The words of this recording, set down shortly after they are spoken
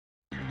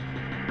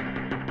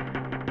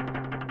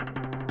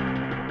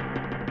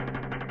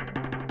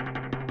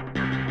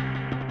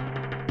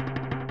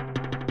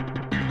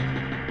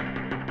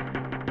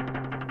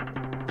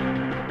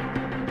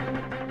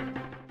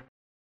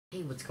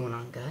What's going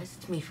on, guys?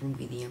 It's me from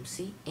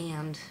VDMC,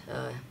 and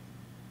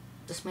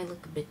this might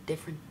look a bit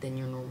different than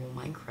your normal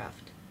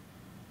Minecraft.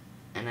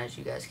 And as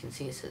you guys can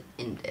see, it says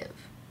indev.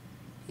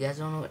 If you guys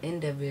don't know what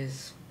indev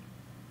is,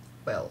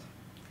 well,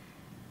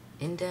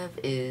 indev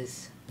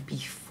is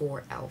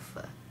before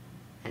alpha,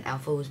 and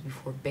alpha was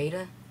before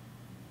beta.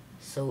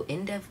 So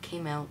indev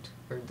came out,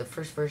 or the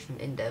first version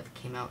of indev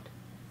came out,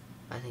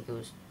 I think it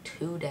was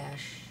 2-18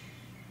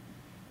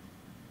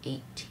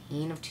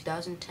 of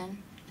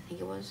 2010, I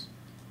think it was.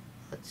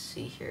 Let's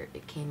see here,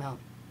 it came out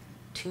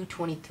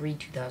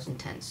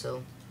 2/23/2010,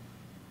 so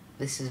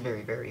this is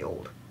very, very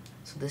old.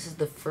 So this is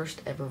the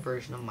first ever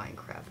version of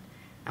Minecraft.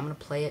 I'm going to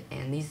play it,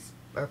 and these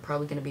are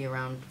probably going to be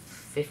around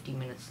 50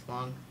 minutes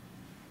long.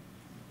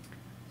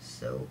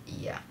 So,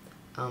 yeah.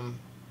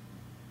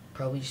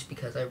 Probably just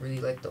because I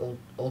really like the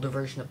older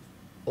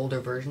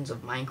versions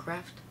of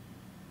Minecraft.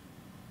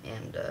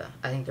 And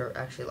I think they're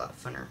actually a lot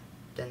funner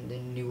than the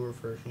newer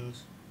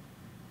versions.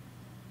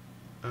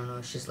 I don't know,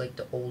 it's just like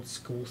the old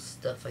school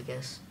stuff, I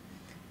guess.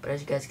 But as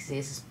you guys can see,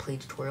 this is play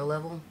tutorial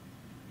level.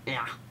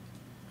 Yeah,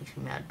 makes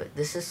me mad, but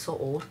this is so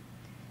old,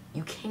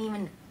 you can't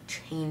even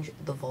change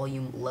the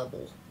volume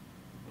level.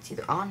 It's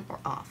either on or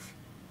off.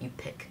 You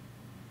pick.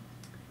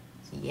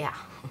 So, yeah.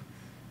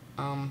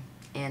 And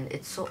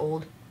it's so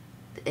old,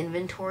 the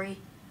inventory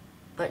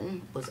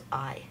button was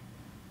I.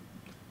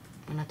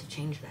 I'm gonna have to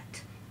change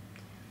that.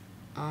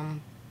 You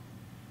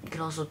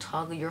can also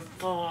toggle your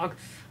fog.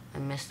 I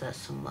miss that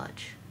so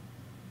much.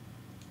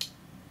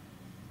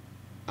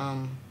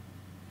 I'm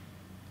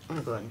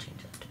gonna go ahead and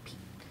change that to P.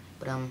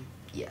 But,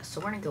 yeah, so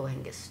we're gonna go ahead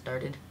and get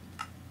started.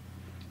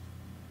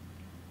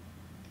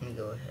 Let me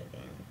go ahead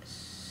and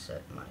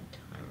set my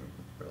timer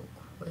real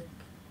quick.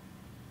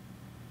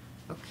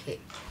 Okay,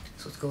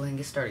 so let's go ahead and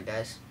get started,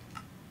 guys.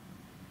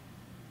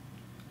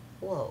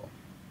 Whoa,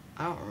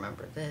 I don't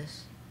remember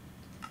this.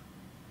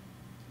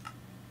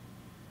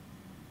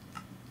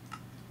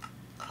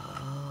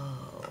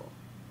 Oh,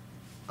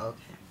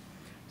 okay.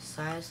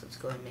 Size, let's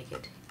go ahead and make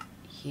it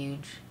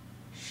huge.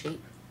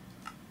 Shape,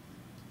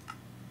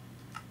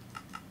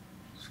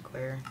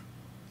 square,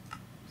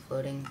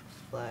 floating,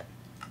 flat,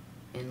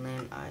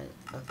 inland,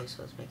 okay,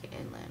 so let's make it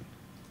inland.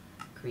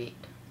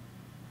 Create.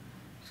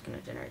 It's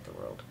gonna generate the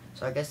world.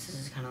 So I guess this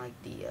is kind of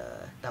like the,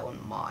 that one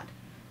mod.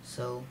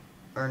 So,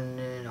 or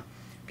no,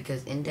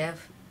 because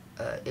indev,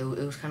 it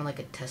was kind of like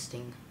a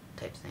testing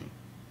type thing.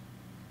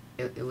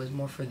 It was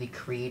more for the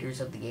creators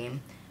of the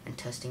game and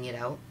testing it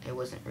out. It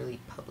wasn't really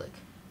public.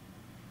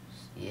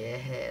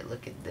 Yeah,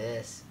 look at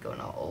this.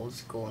 Going all old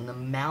school. And the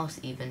mouse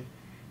even.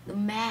 The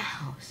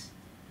mouse.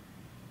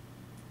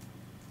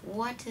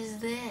 What is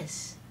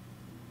this?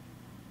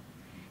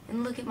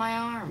 And look at my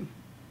arm.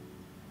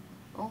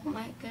 Oh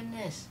my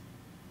goodness.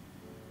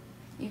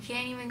 You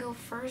can't even go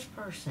first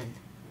person.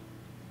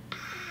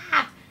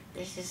 Ah!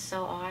 This is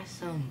so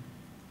awesome.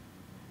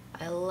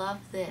 I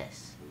love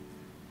this.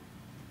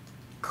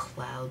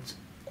 Clouds.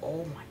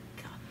 Oh my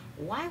god.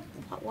 Why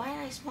did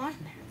I spawn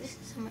there? This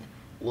is amazing.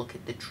 Look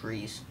at the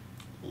trees.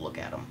 Look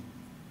at them.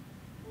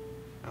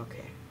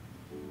 Okay.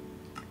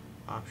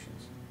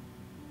 Options.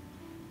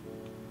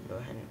 Go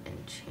ahead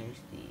and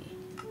change the...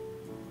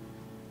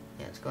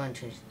 Yeah, let's go ahead and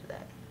change it to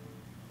that.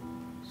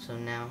 So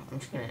now, I'm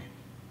just gonna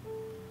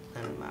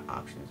limit my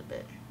options a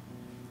bit.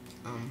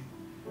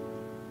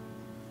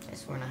 I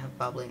swear not have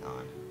bobbling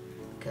on,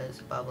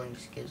 because bobbling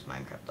just gives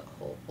Minecraft the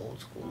whole old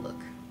school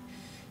look.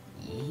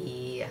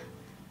 Yeah.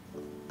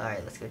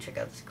 Alright, let's go check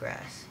out this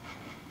grass.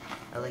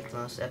 I like the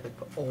most epic,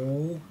 but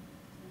oh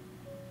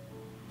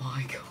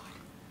my god.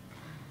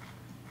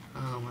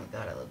 Oh my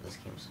god, I love this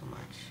game so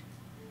much.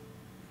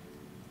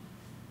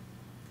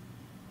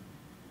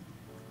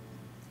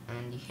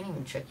 And you can't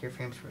even check your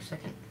frames per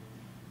second.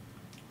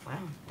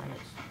 Wow, that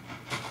is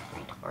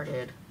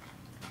retarded.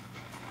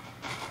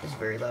 It's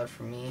very loud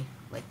for me,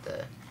 like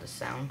the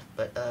sound,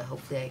 but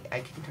hopefully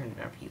I can turn it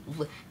down for you.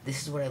 Look,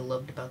 this is what I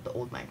loved about the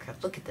old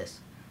Minecraft. Look at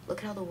this.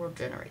 Look at how the world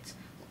generates.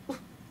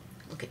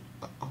 Look at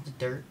all the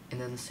dirt and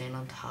then the sand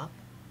on top.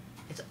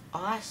 It's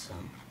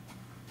awesome.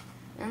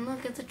 And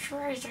look at the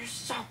trees, they're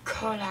so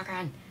cool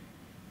looking.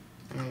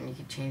 And then you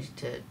can change it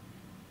to,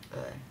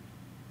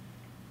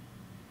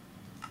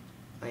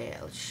 oh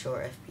yeah, let's show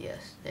our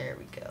FPS. There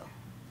we go.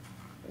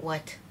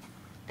 What?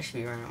 I should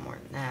be running more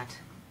than that.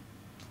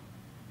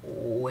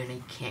 Oh, and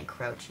you can't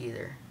crouch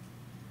either.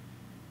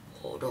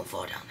 Oh, don't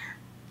fall down there.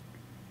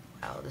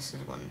 Wow, this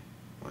is one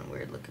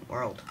weird looking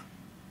world.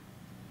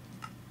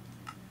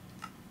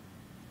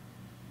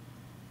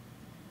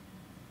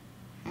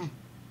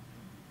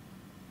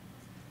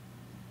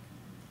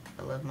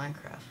 I love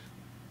Minecraft.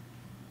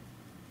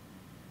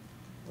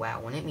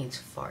 Wow, when it means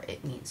far,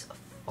 it means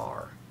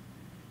far.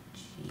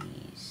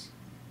 Jeez.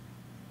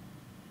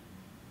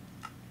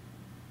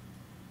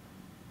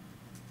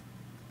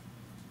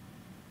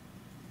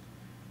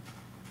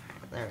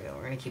 There we go.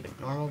 We're gonna keep it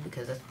normal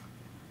because that's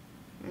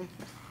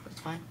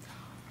fine.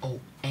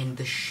 Oh, and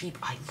the sheep.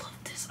 I love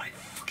this. I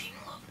freaking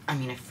love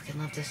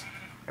this.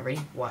 Are you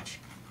ready? Watch.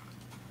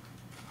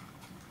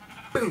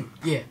 Boom.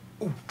 Yeah.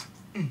 Ooh.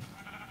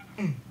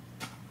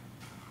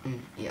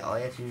 all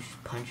you have to do is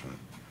just punch him.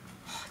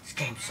 Oh, this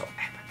game's so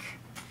epic.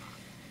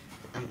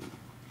 I'm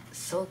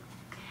so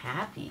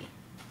happy.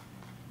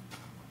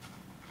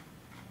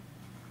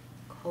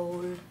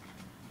 Cold.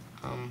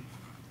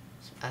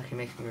 Actually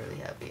makes me really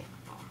happy.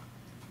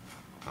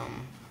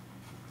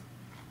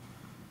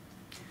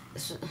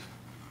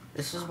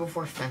 This was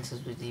before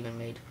Fences was even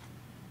made.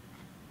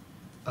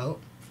 Oh,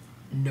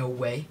 no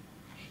way.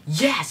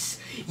 Yes!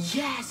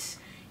 Yes!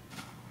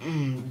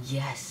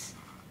 Yes.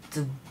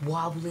 The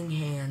wobbling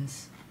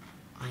hands.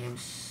 I am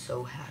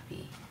so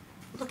happy.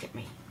 Look at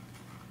me.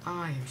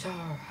 I am so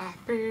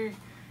happy.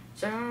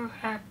 So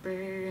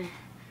happy.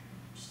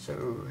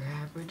 So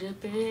happy to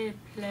be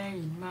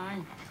playing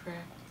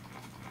Minecraft.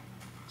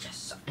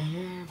 Yes, I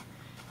am.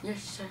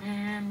 Yes, I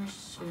am.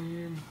 Yes, I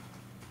am.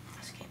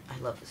 This game, I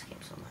love this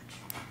game so much.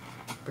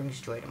 It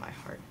brings joy to my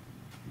heart.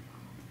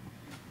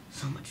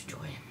 So much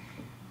joy.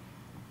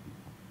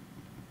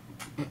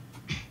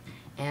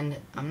 And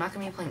I'm not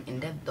going to be playing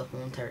indev the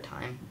whole entire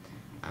time.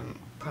 I'm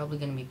probably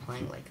going to be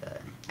playing like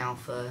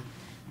alpha,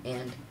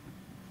 and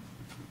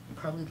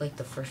probably like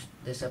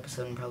this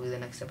episode and probably the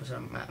next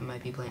episode I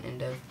might be playing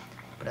indev.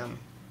 But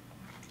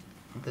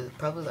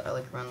probably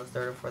like around the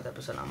third or fourth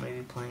episode I'm going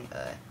to be playing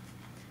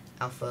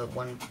alpha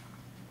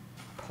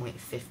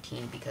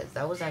 1.15, because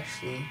that was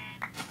actually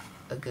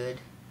a good.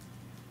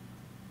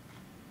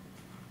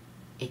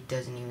 It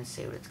doesn't even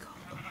say what it's called.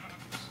 Oh my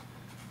goodness.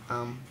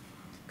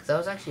 Because that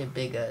was actually a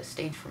big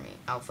stage for me,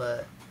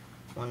 alpha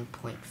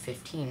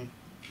 1.15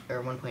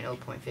 or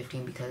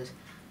 1.0.15, because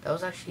that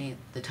was actually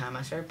the time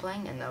I started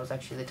playing, and that was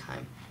actually the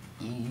time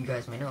you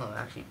guys may know him.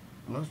 Actually,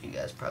 most of you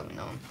guys probably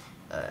know him.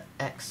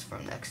 X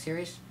from the X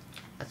series.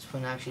 That's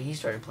when actually he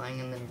started playing,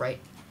 and then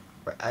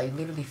I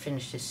literally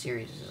finished his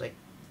series. It was like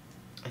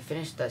I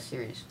finished that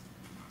series.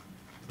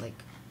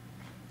 Like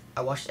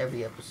I watched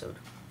every episode,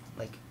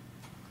 like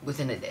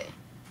within a day,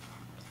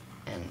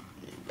 and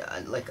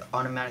like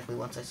automatically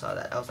once I saw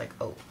that I was like,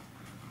 oh,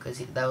 because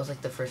that was like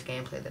the first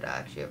gameplay that I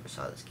actually ever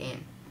saw this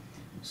game.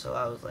 So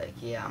I was like,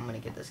 yeah, I'm gonna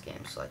get this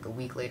game. So like a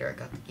week later I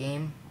got the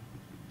game,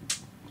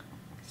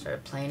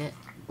 started playing it.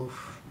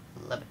 Oof,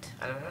 love it.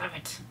 I love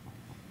it.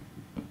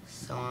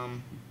 So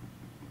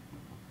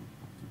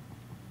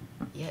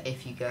yeah,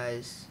 if you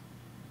guys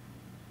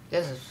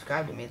have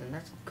subscribed to me, then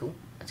that's cool.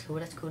 That's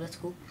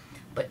cool.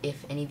 But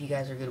if any of you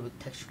guys are good with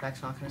texture packs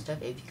and all kind of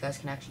stuff, if you guys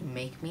can actually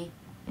make me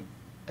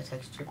a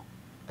texture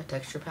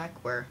pack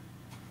where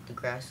the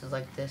grass is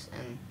like this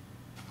and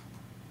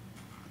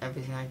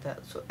everything like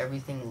that, so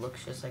everything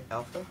looks just like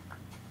alpha,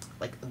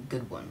 like a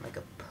good one, like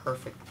a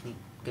perfectly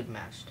good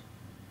matched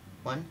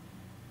one,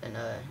 then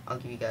I'll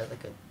give you guys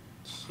like a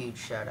huge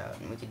shout out,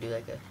 and we could do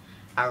like a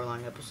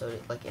hour-long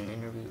episode, like an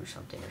interview or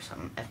something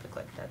epic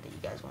like that you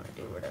guys want to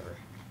do or whatever.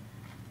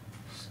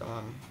 So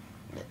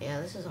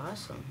yeah, this is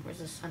awesome. Where's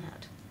the sun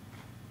at?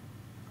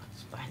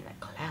 It's behind that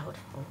cloud.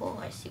 Oh,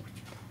 I see what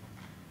you did.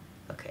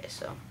 Okay,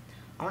 so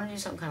I want to do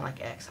something kind of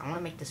like X. I want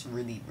to make this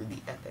really,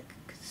 really epic,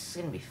 because this is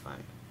going to be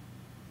fun.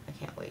 I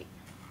can't wait.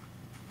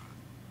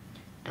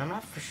 And I'm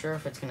not for sure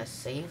if it's going to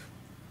save,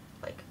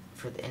 like,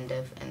 for the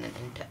indev and then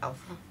into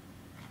alpha.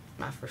 I'm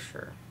not for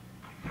sure.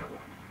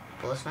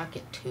 But let's not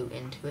get too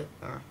into it,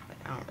 or, like,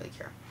 I don't really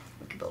care.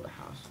 We can build a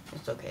house.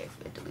 It's okay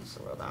if it deletes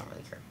the world. I don't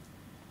really care.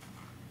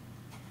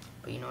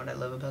 But you know what I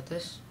love about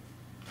this?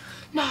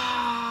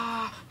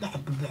 Nah!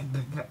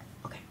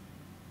 Okay.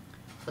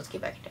 So let's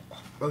get back into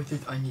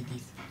roses. I need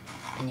these.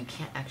 And you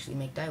can't actually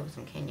make dye with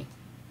them, can you?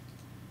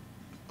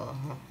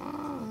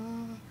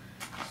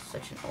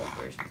 Such an old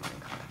version of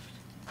Minecraft.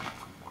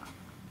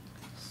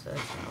 Such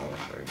an old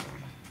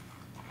version.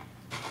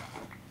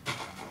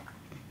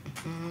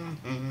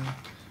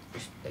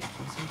 Just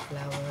picking some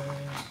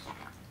flowers.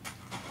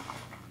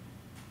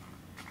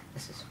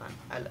 This is fun.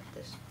 I love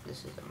this.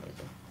 This is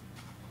amazing.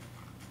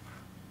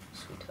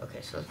 Sweet.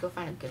 Okay, so let's go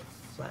find a good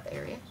flat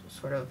area.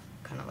 Sort of,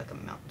 kind of like a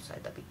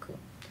mountainside. That'd be cool.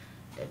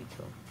 That'd be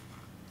cool.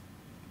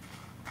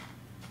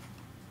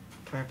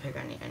 Come here, pig.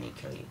 I need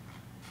to kill you.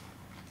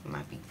 You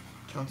might be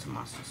killing some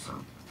monsters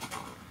soon.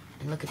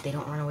 And look, if they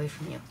don't run away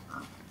from you.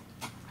 I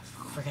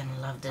freaking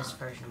love this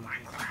version of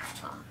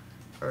Minecraft.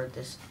 Or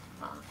this,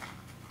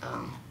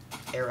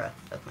 era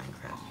of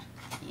Minecraft.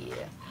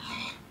 Yeah.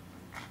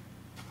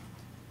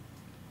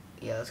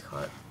 Yeah, let's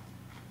call it,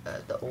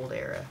 the old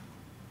era.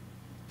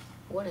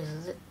 What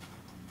is it?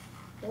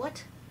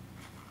 What?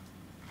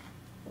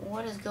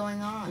 What is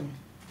going on?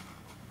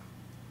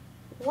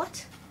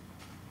 What?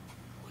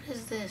 What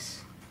is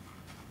this?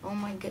 Oh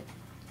my god.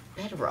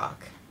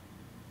 Bedrock.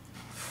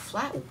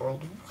 Flat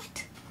world.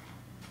 What?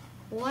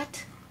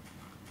 What?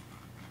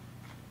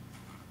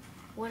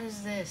 What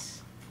is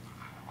this?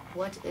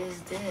 What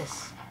is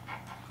this?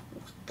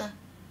 What the?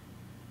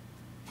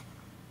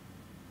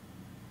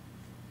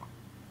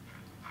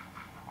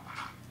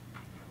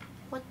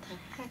 What the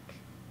heck?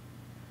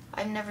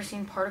 I've never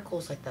seen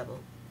particles like that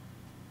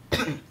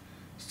before.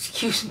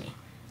 Excuse me.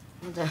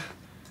 What the?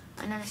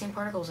 I've never seen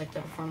particles like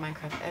that before in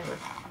Minecraft ever.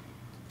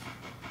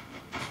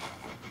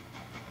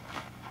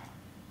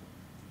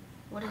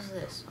 What is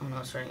this? Oh no,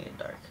 it's starting to get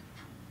dark.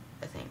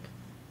 I think.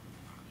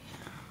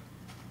 Yeah.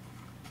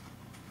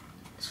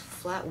 It's a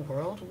flat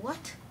world?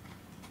 What?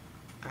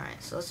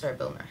 Alright, so let's start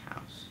building our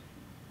house.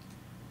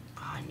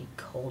 Oh, I need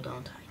coal,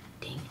 don't I?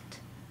 Dang it.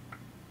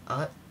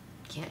 Oh,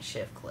 can't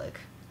shift click.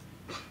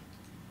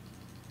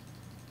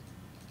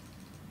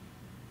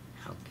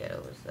 How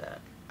ghetto is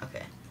that?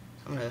 Okay,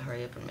 so I'm gonna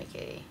hurry up and make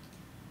a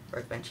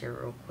workbench here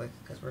real quick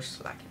because we're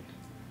slacking.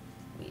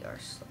 We are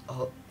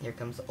oh, here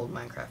comes the old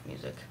Minecraft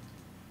music.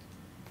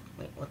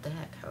 Wait, what the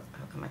heck? How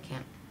come I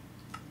can't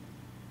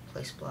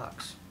place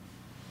blocks?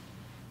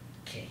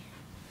 Okay.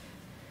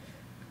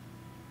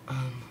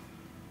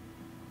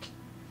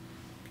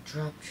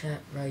 Drop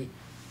chat right.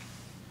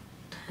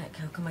 What the heck?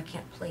 How come I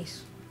can't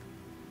place?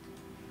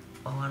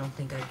 Oh, I don't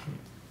think I can.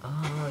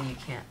 Oh, you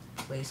can't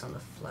place on the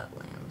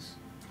flatlands.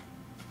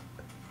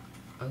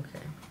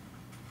 Okay.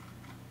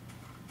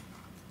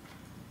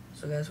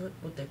 So guys,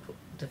 what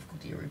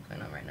difficulty are we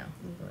playing on right now?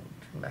 Let me go ahead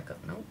and turn back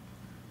up. Nope.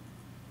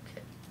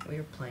 Okay, we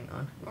are playing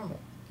on normal.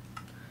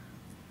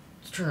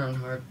 Let's turn on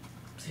hard.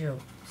 See how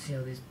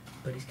these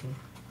buddies can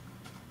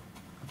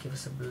give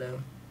us a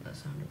blow. That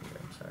sounded weird.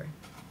 I'm sorry.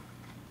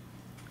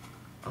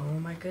 Oh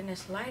my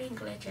goodness, lighting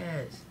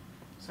glitches.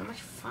 So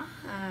much fun.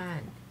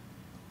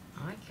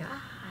 Oh my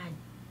god.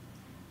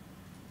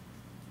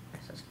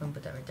 Alright, so let's go and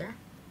put that right there.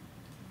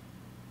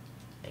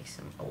 Make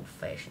some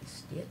old-fashioned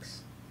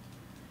sticks.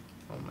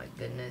 Oh my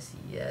goodness,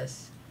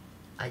 yes.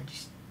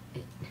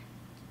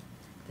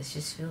 This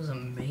just feels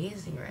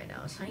amazing right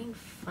now. It's not even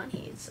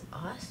funny, it's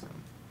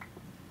awesome.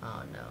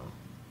 Oh no,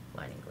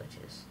 lighting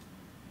glitches.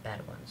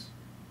 Bad ones,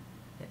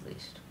 at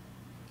least.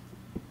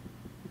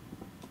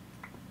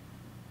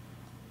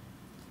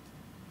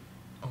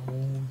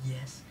 Oh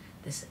yes,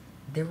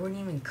 there weren't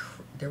even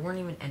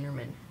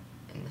Endermen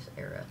in this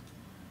era,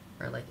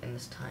 or like in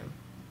this time.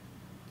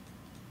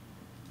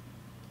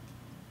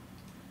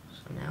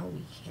 So now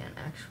we can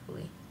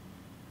actually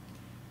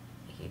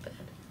make a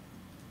bed.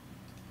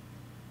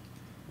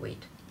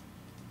 Wait.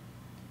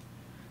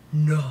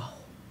 No!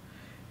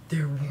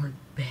 There weren't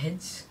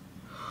beds?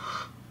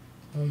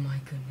 Oh my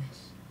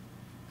goodness.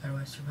 How do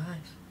I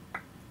survive?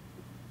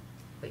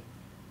 Wait.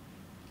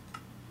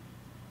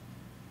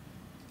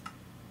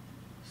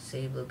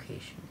 Save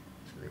location.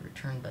 So the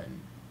return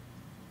button.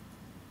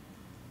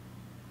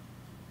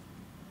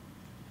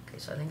 Okay,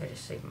 so I think I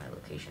just saved my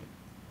location.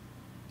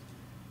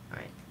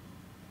 Alright.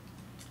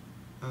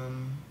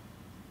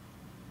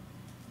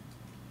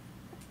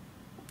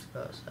 Let's go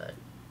outside.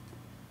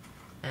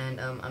 And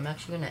I'm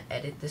actually gonna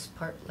edit this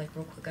part like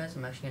real quick, guys.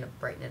 I'm actually gonna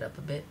brighten it up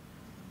a bit.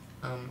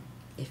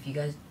 If you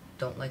guys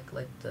don't like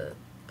the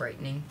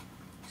brightening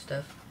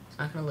stuff, it's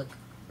not gonna look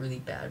really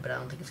bad, but I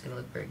don't think it's gonna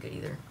look very good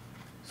either.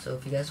 So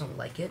if you guys don't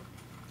like it,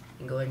 you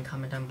can go ahead and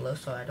comment down below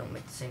so I don't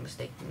make the same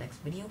mistake in the next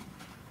video.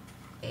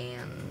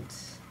 And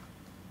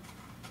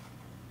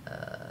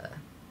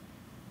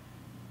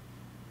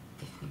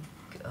if you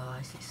oh,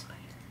 I see a spider.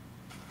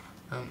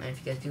 And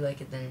if you guys do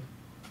like it, then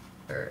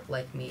or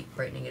like me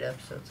brightening it up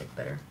so it's like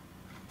better.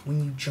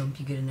 When you jump,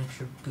 you get an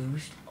extra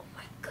boost. Oh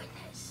my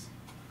goodness!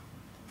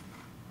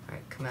 All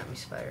right, come at me,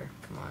 spider.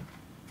 Come on.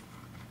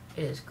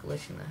 It is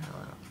glitching the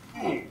hell out.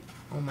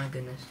 Oh my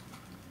goodness.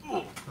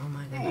 Oh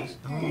my goodness.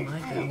 Oh my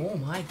goodness. Oh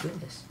my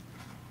goodness.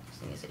 This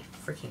thing is a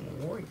freaking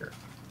warrior.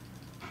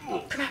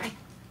 Come at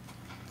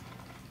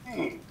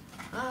me!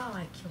 Oh,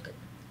 I killed it.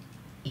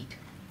 Eat.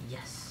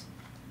 Yes.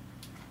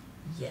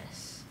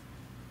 Yes.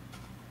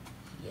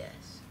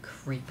 Yes.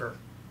 Creeper.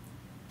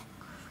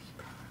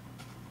 Creeper.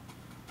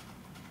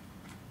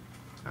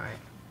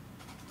 Alright.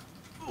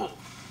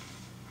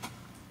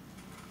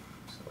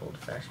 So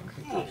old-fashioned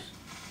creepers.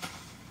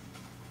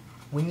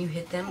 When you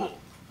hit them,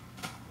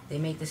 they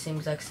make the same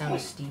exact sound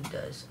as Steve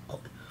does.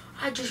 Oh,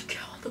 I just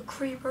killed the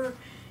creeper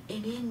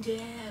in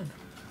indev.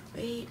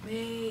 Eat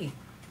me.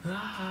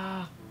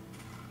 Ah.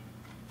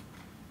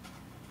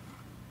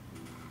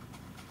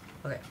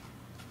 Okay.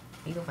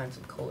 You go find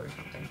some coal or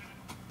something.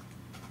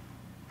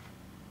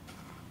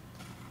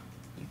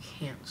 You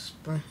can't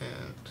sprint.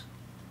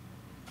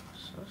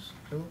 So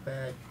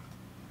stupid.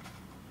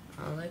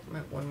 I like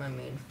one of my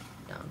main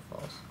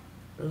downfalls.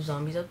 Those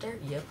zombies up there?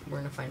 Yep, we're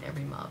gonna find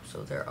every mob.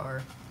 So there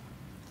are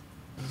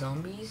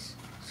zombies,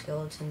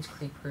 skeletons,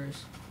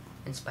 creepers,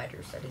 and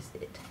spiders. That is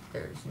it.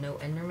 There's no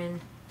enderman,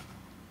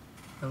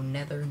 no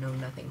nether, no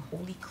nothing.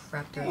 Holy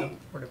crap, there's a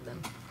horde of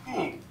them.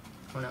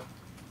 Oh no.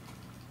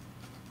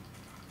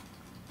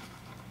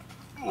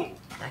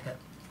 Back up.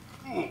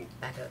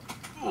 Back up.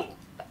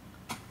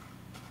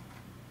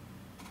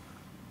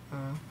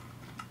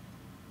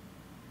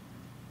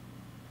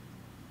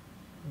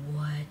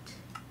 What?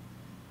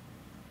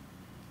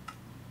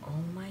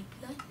 Oh my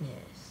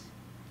goodness.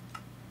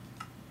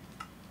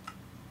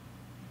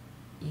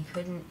 You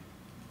couldn't...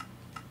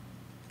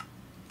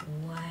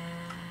 Wow,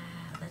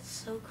 that's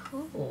so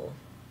cool.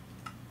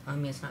 I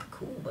mean, it's not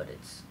cool, but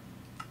it's...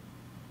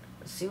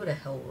 Let's see what a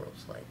hell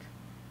world's like.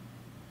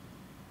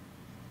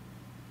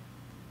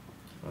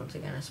 Once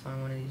again, I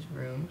spawn one of these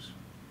rooms.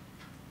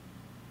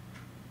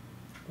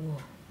 Whoa.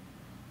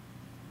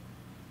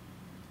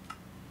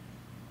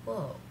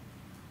 Whoa.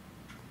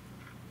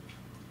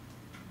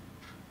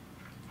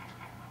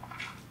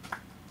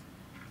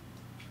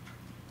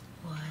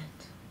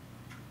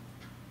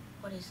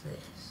 is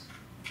this?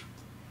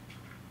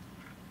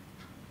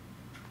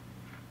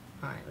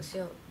 Alright, let's see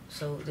how...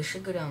 So, this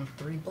should go down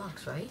 3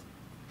 blocks, right?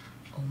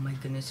 Oh my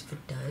goodness, if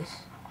it does...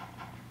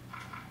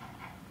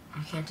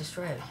 You can't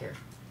destroy it here.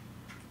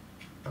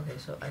 Okay,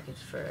 so I could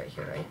destroy it right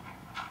here, right?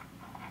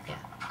 Yeah.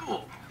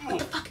 What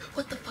the fuck?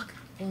 What the fuck?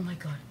 Oh my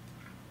god.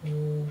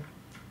 Oh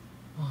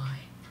my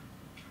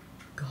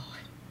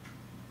god.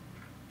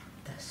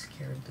 That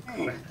scared the crap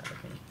out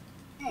of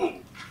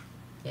me.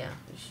 Yeah,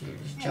 she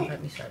just jumped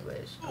at me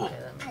sideways. Okay,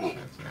 that makes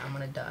sense. Now I'm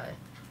gonna die.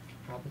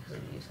 All because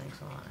of you. Thanks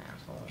a lot,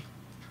 asshole.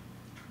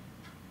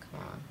 Come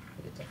on.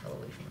 Get the hell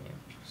away from you.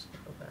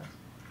 Psychopath.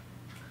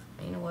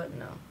 And you know what?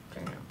 No.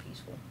 Turn out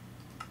peaceful.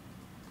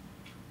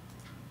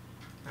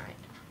 Alright.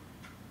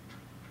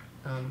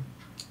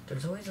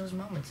 There's always those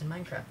moments in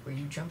Minecraft where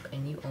you jump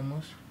and you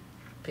almost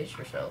piss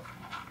yourself.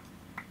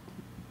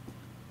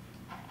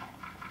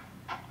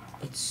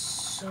 It's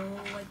so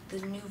like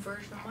the new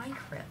version of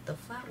Minecraft, the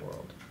flat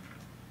world.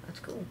 That's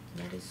cool.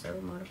 That is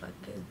so modified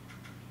good.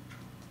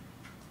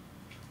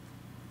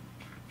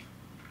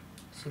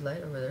 See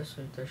light over there,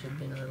 so there should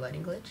be another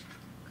lighting glitch.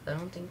 I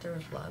don't think there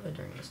was lava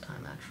during this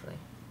time, actually.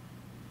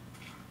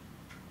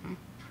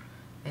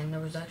 And there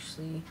was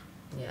actually...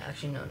 Yeah,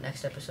 actually, no.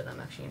 Next episode, I'm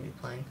actually going to be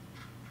playing...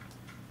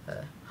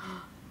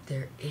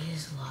 there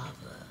is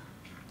lava.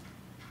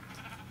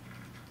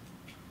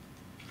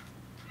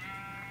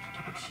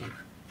 Stupid sheep.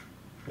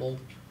 Lol.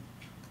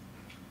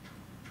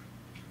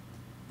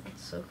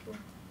 That's so cool.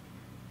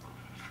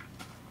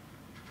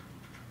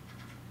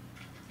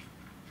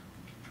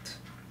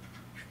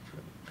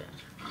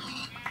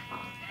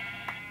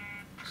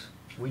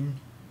 Win.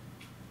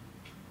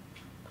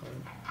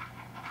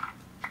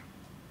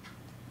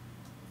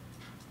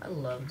 I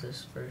love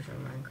this version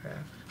of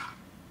Minecraft.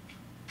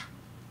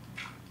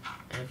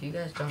 And if you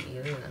guys don't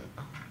either, then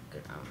oh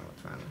good, I don't know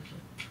what's wrong with you.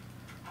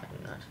 I do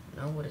not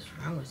know what is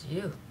wrong with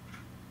you.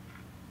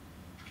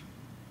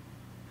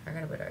 I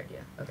got a better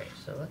idea. Okay,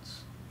 so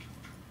let's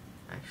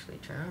actually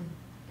turn on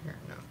here.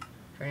 No,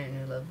 turn it a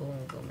new level.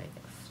 We'll make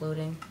it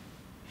floating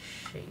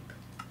shape,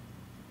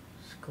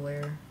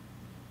 square,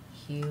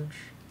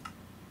 huge.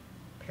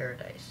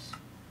 Paradise.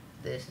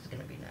 This is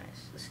gonna be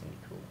nice. This is gonna be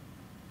cool.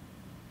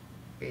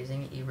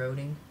 Grazing,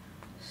 eroding,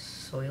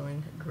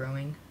 soiling,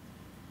 growing,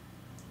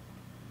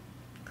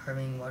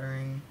 carving,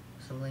 watering,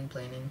 assembling,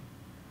 planing,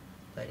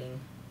 lighting.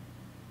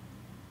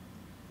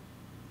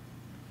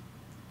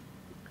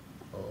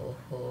 Oh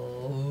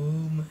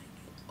my.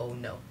 Oh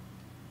no.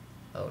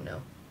 Oh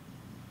no.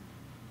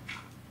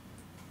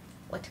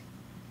 What?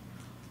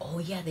 Oh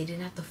yeah, they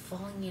didn't have the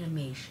falling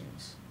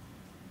animations.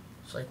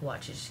 So like,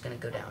 watch, it's just gonna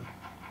go down.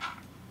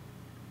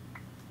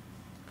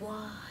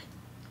 What?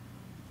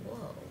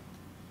 Whoa.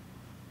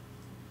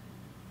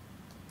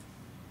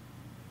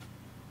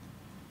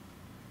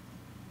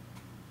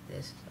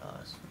 This is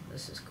awesome.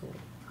 This is cool.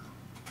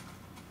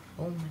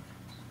 Oh my goodness.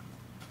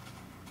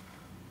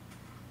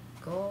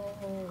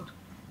 Gold.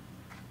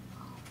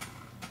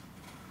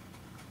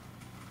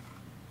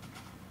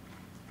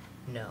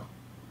 No.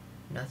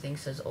 Nothing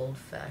says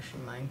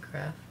old-fashioned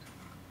Minecraft.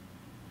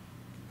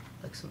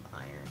 Like some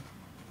iron.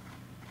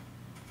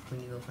 We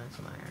need to go find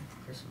some iron.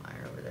 There's some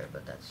iron over there,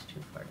 but that's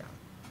too far down.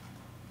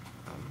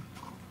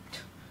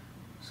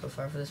 So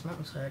far for this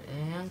mountainside,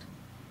 and...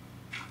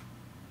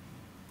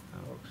 Oh,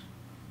 whoops.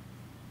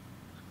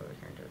 Let's go over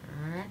here and do it.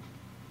 Alright.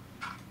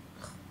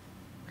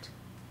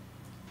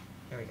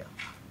 Here we go.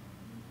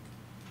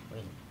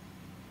 Win.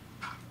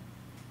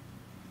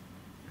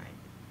 Alright.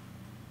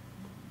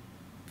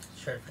 Let's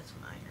try to find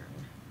some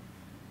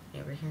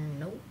iron. Over here?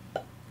 Nope.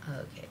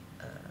 Okay.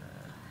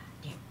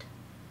 Damn it.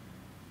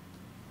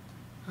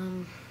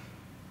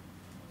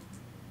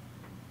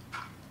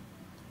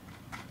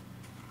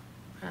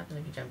 What happens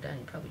if you jump down?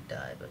 You probably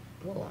die, but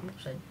whoa, I'm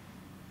upside.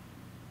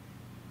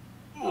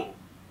 Cool.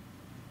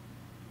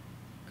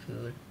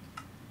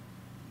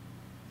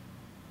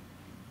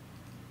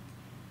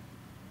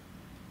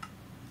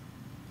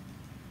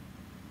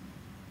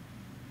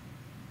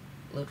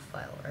 Load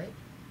file, right?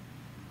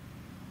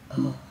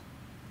 Oh.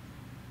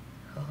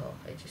 Oh,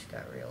 it just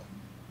got real.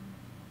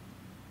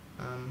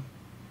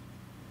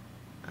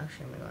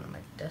 Actually, I'm gonna go on my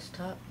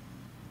desktop.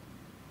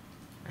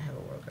 I have a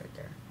world right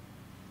there.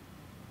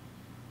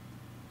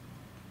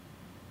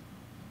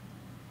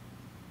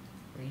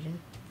 Region.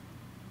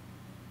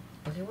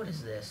 Okay, what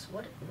is this?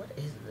 What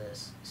is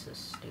this? This is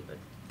stupid.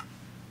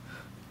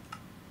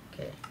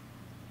 Okay.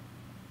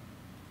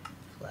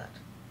 Flat.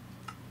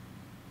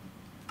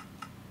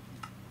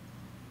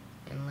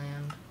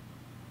 Inland.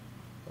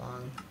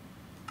 Long.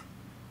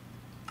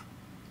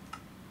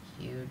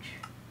 Huge.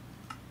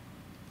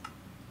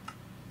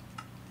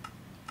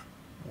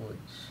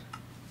 Woods.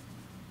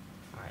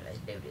 Alright, let's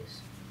do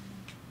this.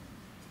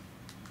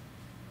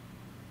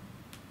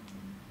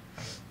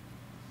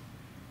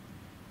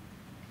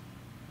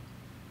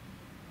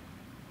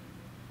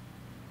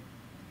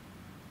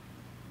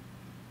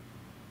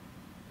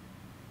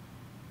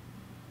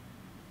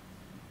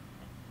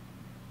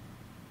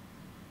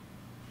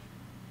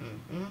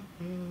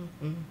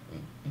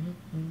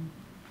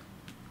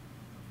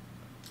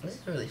 This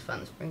is really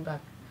fun. This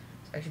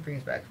actually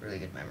brings back really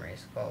good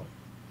memories. Oh,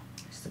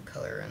 just the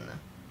color and the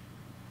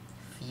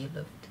feel of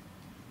it.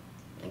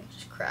 I think it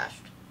just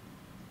crashed.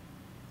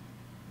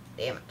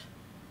 Damn it.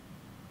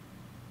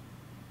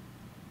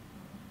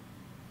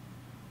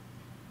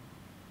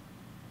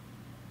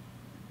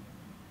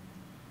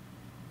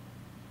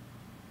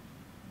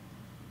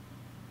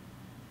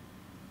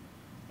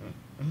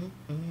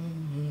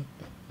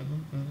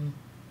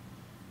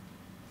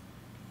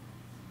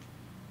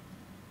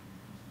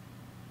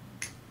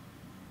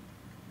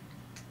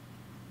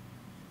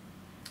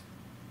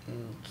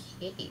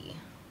 Okay.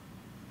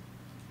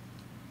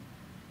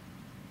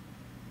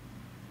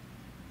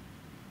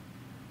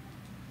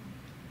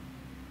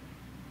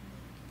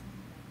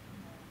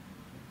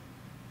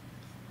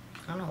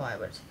 I don't know why,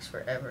 but it takes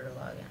forever to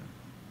log in.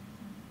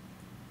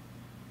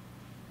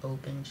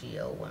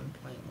 OpenGL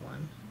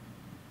 1.1.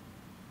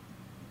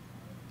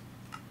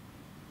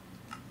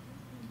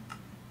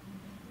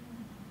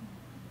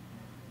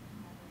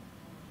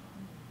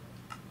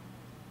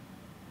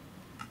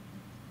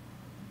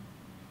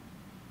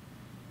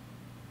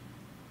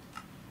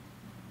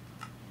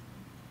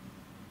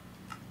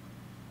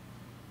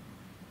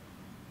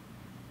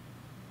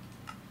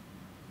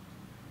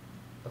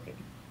 Okay.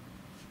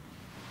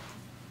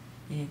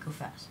 Yeah, go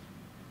fast.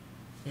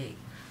 Hey,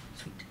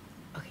 sweet.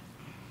 Okay.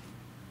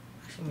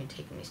 Actually, I'm gonna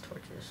take these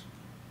torches.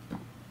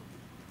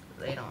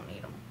 They don't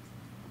need them.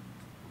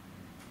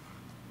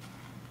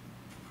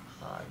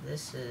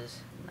 This is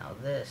now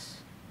this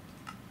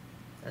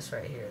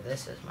right here.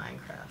 This is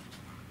Minecraft.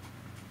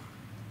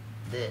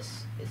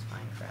 This is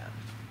Minecraft.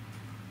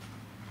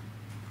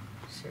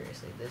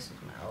 Seriously, this is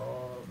my.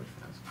 Oh, we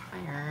found some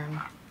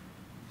iron.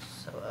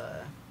 So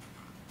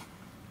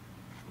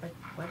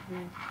what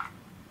didn't I?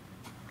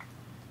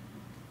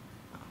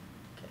 Oh,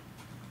 okay.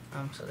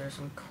 So there's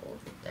some coal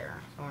right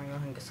there. So I'm gonna go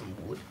ahead and get some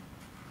wood.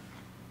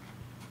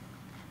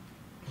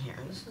 Here,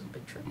 this is a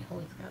big tree.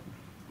 Holy crap.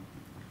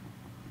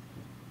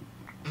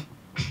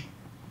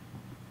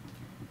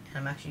 And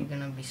I'm actually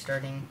gonna be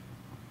starting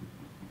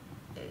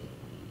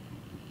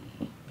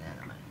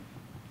never mind.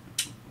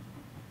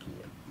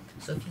 Yeah.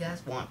 So if you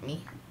guys want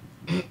me,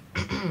 excuse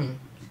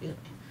me.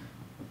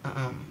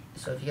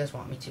 So if you guys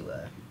want me to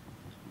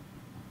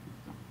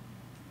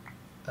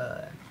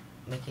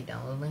make a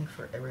download link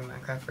for every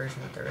Minecraft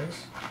version that there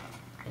is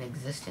in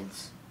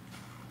existence,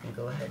 you can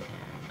go ahead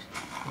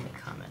and leave me a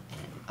comment,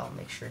 and I'll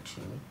make sure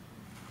to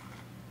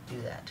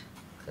do that,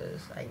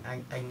 because I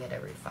can get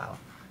every file,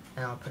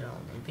 and I'll put it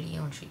on the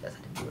video and show you guys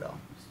how to do it all.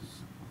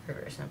 It's very,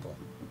 very simple,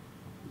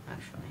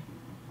 actually.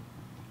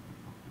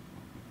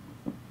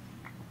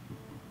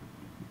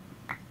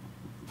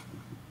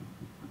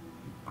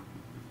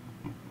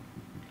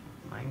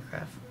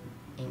 Minecraft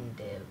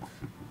indev.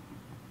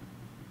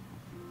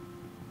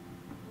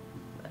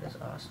 That is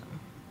awesome.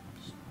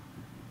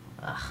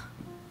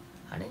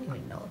 I didn't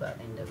even know about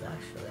indev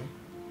actually.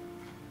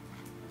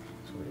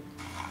 Sweet.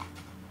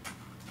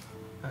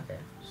 Okay,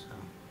 so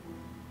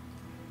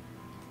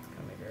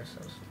gonna make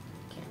ourselves.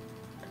 Can't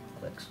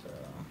click so.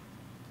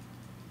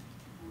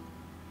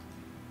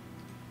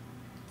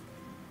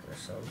 Get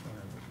ourselves one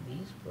of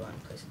these. We'll go ahead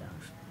and place it down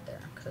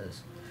there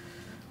because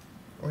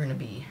we're gonna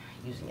be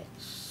using it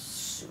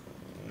soon.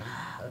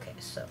 Okay,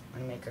 so we're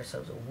gonna make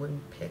ourselves a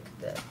wooden pick.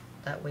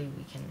 That way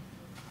we can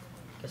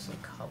get some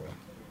cobble.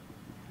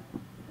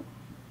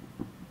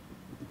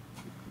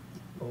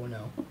 Oh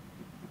no.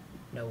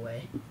 No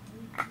way.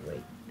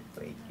 Wait,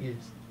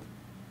 yes.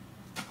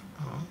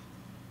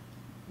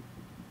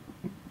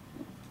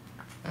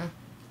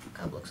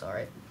 Cobble looks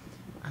alright.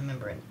 I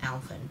remember in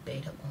alpha and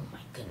beta, oh my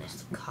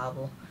goodness, the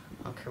cobble.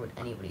 I don't care what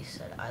anybody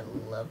said. I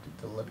loved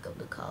the look of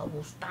the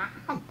cobblestone.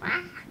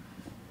 I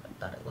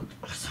thought it looked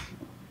awesome.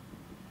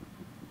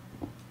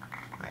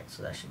 Alright,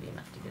 so that should be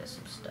enough to get us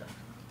some stuff.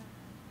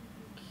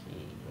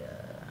 Okay,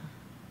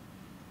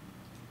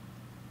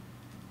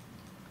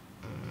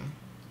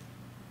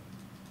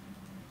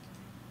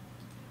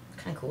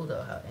 kind of cool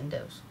though how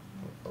indevs.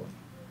 Oh,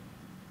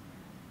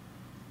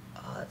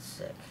 that's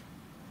sick.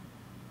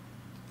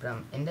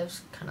 But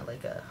indev's kind of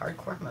like a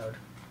hardcore mode.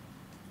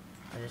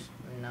 I just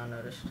now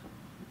noticed.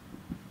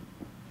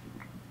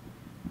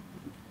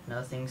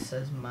 Nothing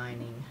says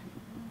mining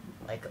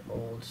like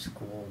old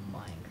school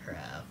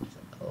Minecraft.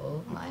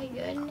 Oh my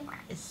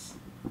goodness.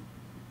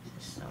 This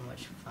is so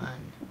much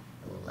fun.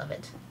 I love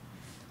it.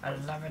 I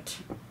love it.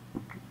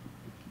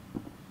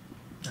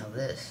 Now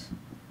this,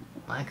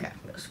 Minecraft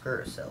can go screw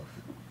herself.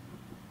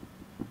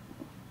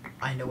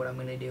 I know what I'm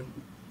gonna do.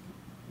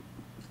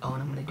 Oh,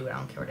 and I'm gonna do it. I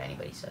don't care what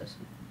anybody says.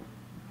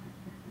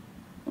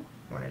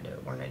 We're gonna do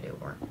it. We're gonna do it.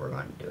 We're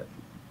gonna do it.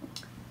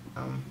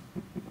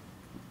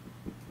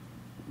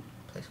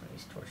 Place one of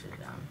these torches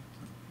down.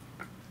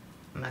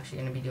 I'm actually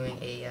gonna be doing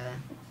a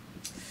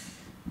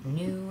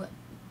new.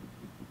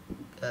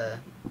 I'm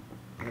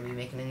gonna be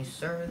making a new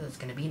server that's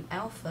gonna be an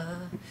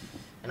alpha,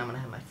 and I'm gonna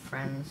have my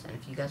friends. And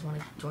if you guys want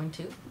to join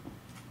too,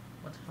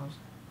 what the hell's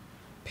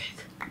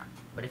pig?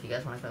 But if you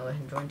guys want to go ahead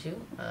and join too,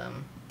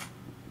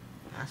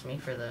 ask me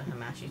for the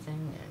Hamachi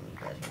thing, and you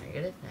guys are gonna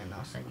get it, and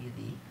I'll send you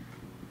the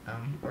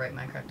right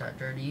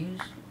Minecraft.jar to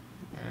use,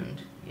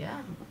 and yeah,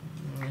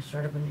 I'm gonna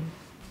start up a new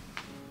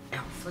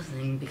alpha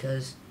thing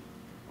because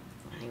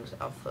I think it was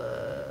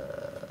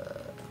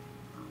alpha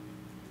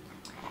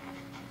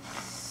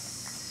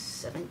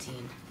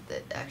 17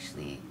 that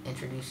actually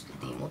introduced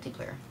the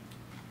multiplayer,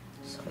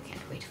 so I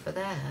can't wait for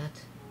that.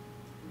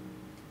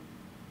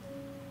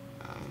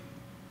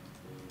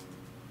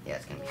 Yeah,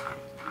 it's gonna be fun.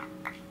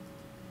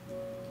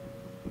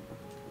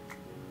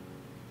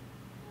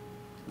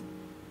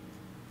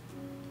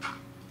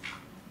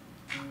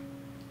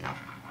 No.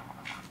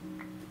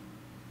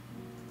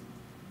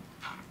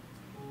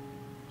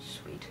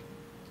 Sweet.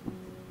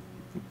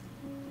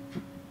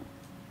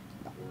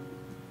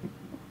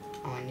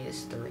 All I need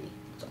is 3.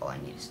 That's all I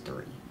need is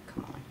 3.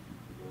 Come on.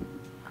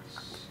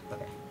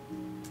 Okay.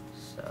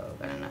 So,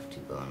 got enough to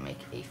go and make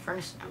a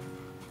furnace now.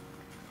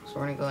 So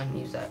we're gonna go ahead and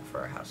use that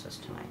for our houses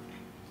tonight.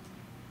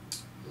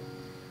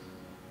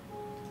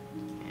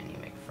 And you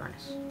make a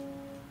furnace.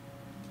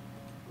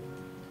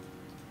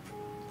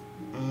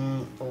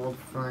 Old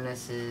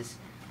furnaces.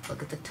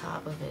 Look at the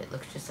top of it.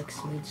 Looks just like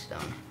smooth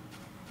stone.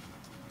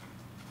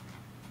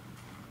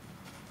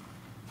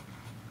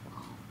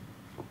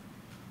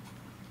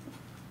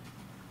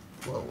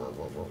 Whoa, whoa,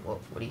 whoa, whoa, whoa.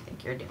 What do you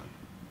think you're doing?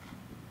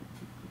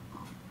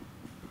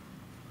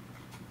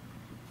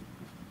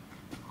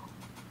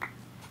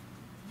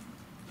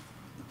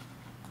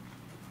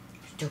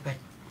 Stupid.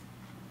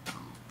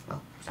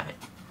 Oh, stop it.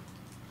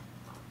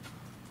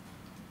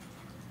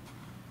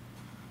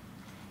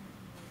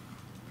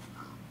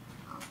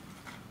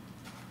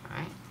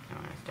 Alright, I'm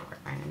gonna stick it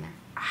right in there.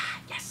 Ah,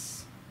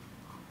 yes!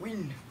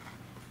 Win!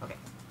 Okay.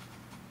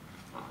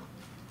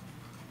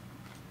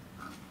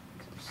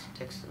 Some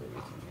sticks so that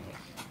we can make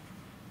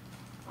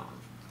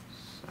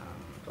some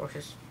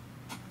torches.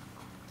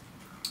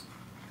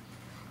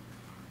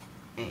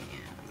 And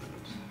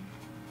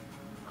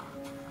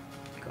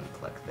go and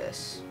collect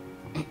this.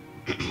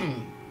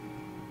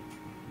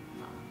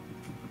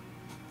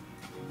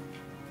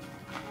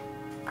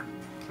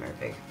 Very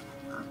big.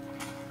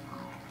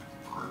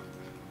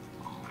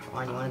 Come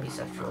on, you want to be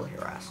sexually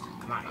harassed.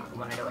 Come on, you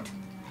want to do it.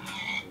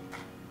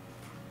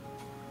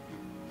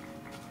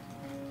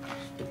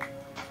 Stupid.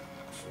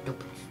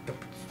 Stupid,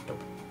 stupid,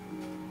 stupid.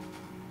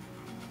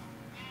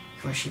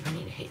 Come on, sheep, I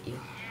need to hit you.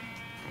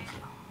 Thank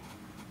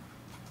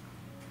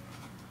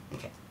you.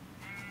 Okay.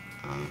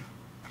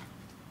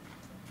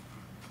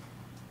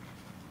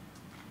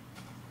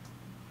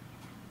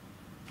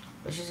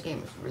 This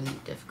game is really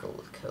difficult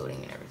with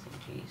coding and everything,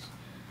 jeez.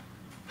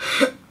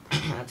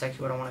 That's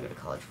actually what I want to go to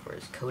college for,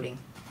 is coding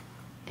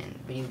and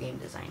video game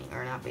designing.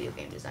 Or not video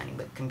game designing,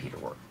 but computer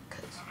work.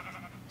 Because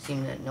I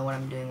seem to know what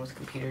I'm doing with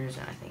computers,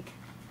 and I think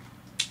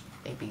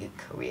it'd be a good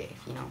career,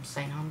 you know what I'm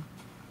saying, hon?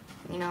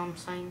 You know what I'm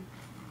saying?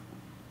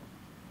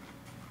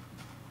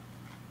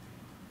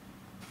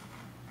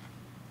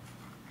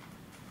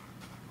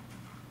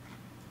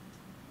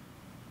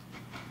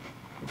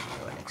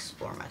 Go and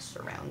explore my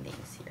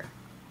surroundings here.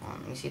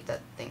 Let me see if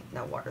that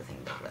water thing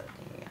does that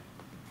thing again.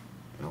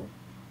 Nope.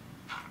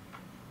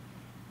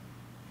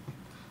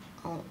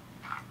 Oh,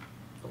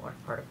 the water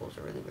particles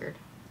are really weird.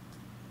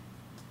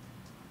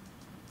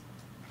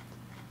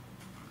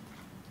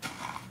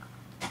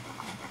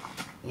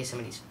 Get some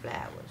of these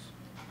flowers.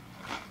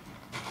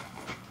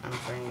 I'm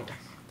starting to get dark.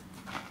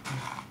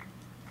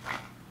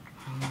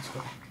 Let's go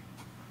back.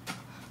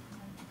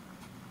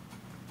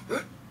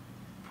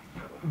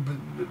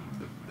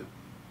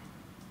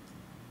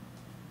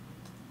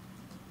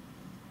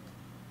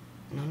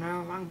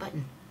 No, wrong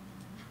button.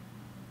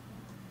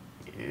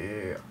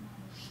 Yeah,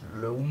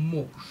 slow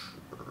motion.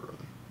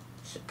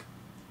 Sick.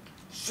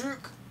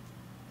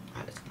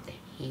 Alright, let's get the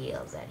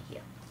hells out of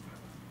here.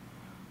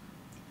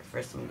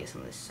 First, let me get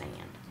some of this sand.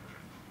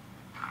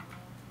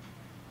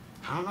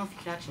 I don't know if you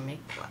can actually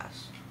make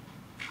glass.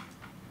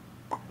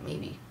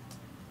 Maybe.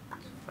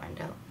 Let's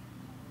find out.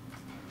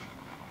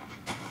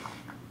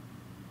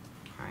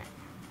 Alright.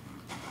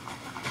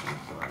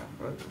 That's a lot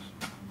of roses.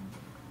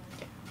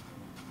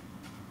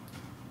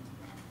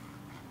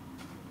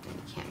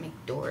 Can't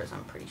make doors,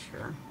 I'm pretty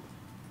sure.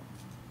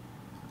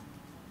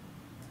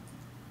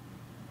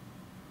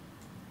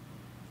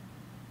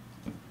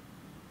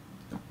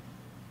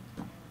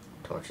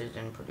 Torches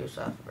didn't produce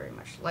off very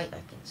much light,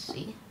 I can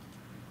see.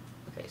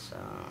 Okay, so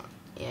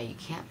yeah, you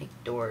can't make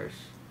doors.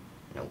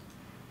 Nope.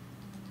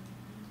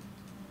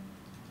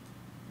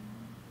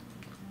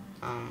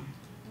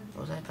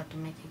 What was I about to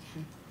make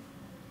again?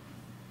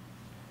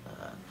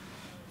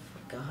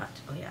 Forgot.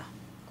 Oh yeah,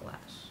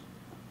 glass.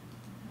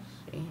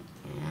 See,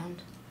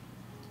 and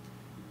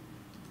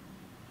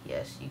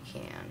yes, you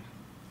can.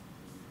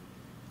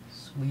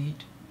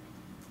 Sweet.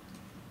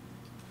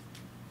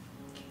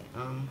 Okay,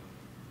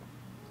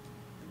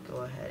 go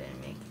ahead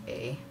and make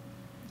a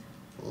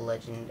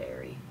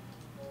legendary.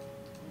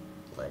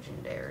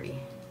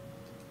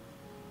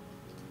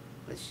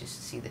 Let's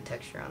just see the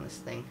texture on this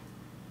thing.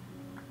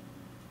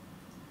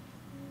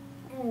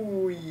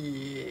 Oh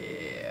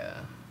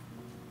yeah.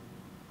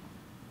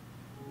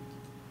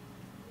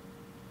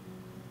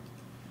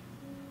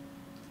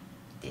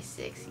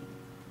 say sexy.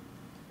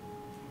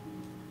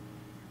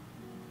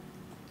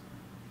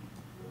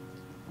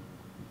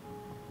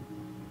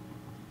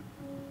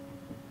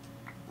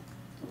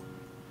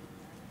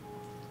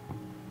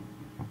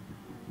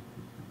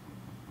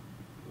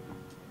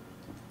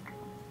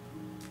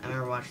 I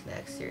remember watching the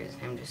X series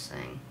and him just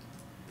saying,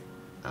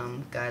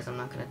 guys, I'm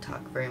not going to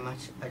talk very much.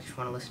 I just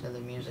want to listen to the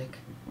music.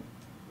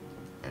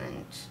 And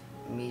then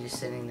me just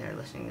sitting there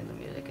listening to the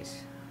music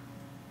is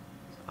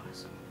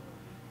awesome.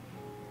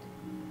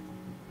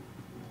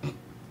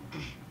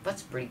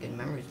 That's pretty good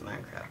memories of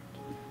Minecraft.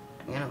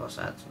 And I've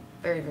also had some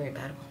very, very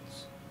bad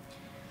ones.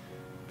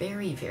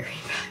 Very, very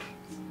bad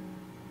ones.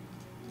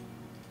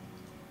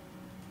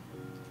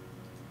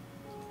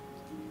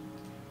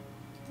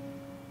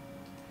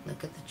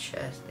 Look at the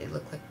chest. They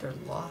look like they're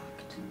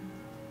locked.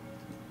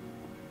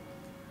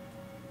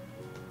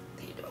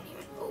 They don't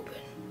even open.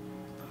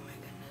 Oh my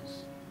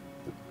goodness.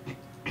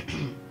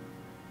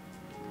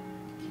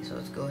 Okay, so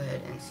let's go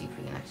ahead and see if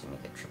we can actually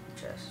make a triple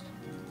chest.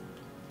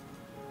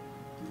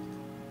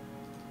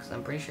 Because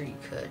I'm pretty sure you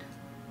could.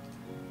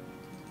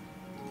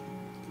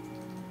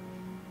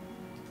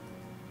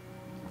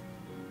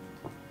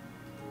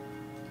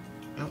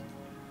 Nope.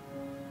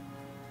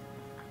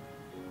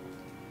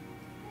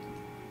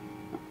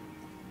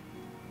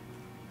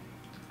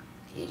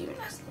 It even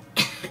has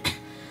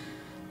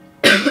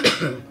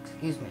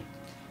excuse me.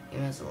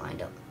 Even has it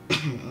lined up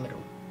middle.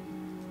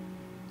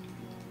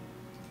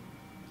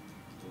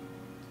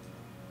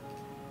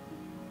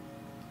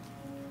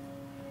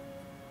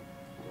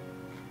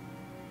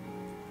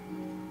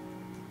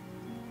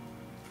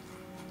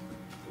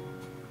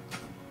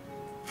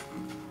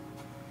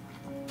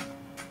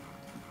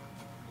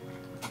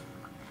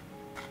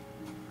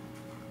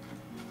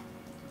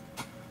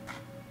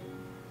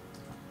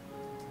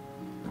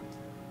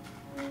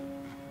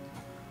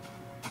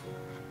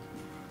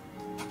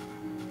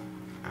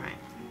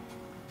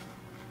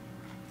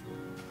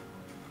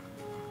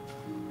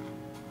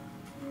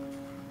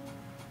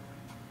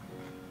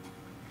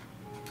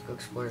 Go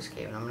explore this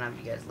cave, and I'm gonna have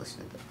you guys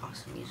listen to the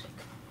awesome music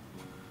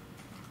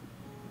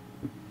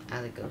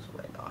as it goes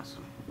away.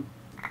 Awesome.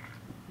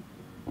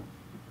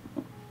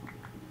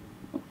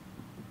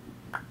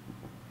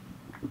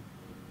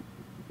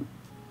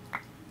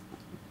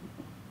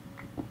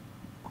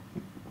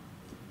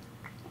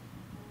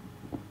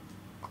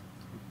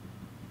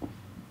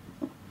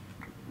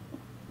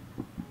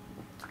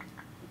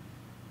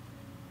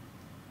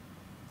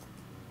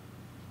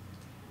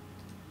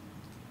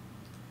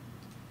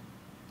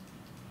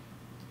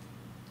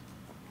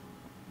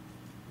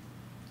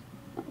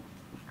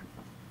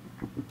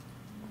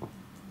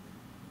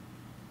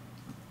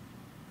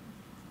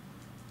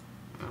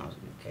 That was a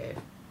good cave.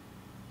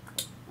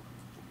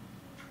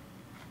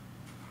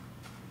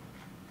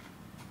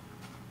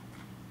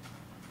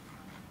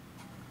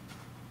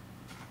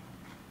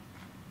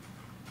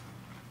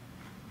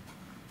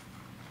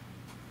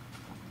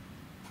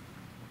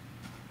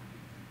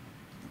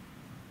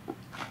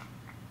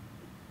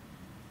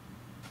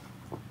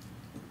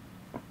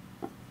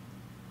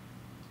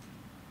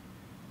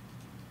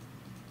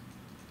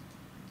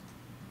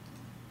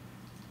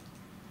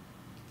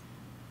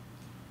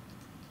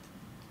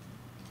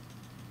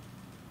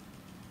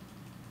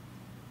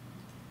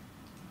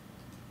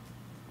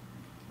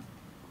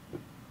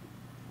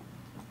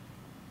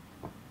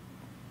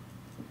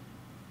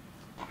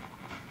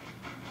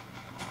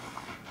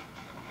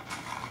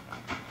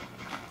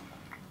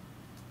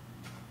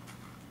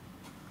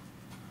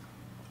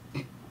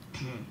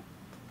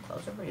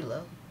 Clothes are pretty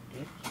low,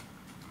 dude.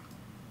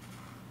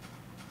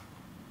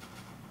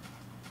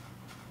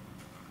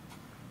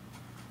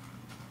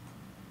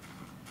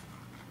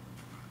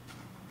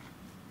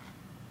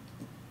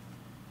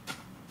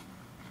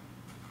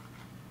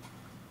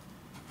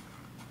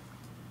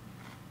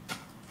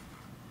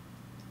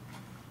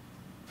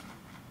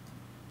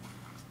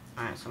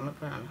 Alright, so I'm gonna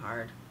put it on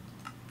hard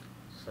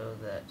so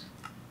that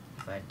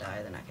if I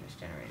die, then I can just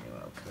generate a new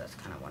world, because that's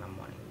kind of what I'm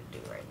wanting to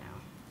do right now.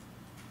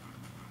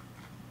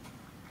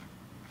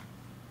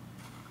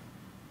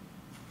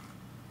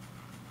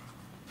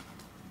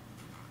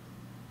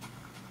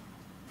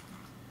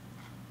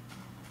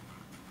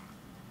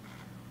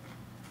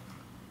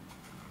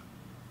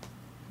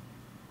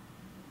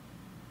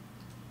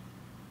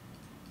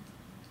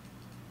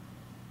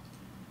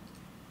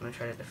 I'm gonna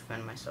try to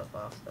defend myself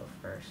off though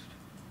first.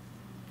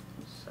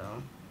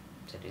 So,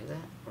 to do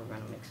that, we're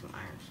gonna make some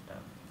iron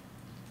stuff.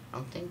 I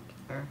don't think,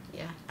 or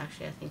yeah,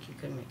 actually I think you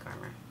could make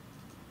armor.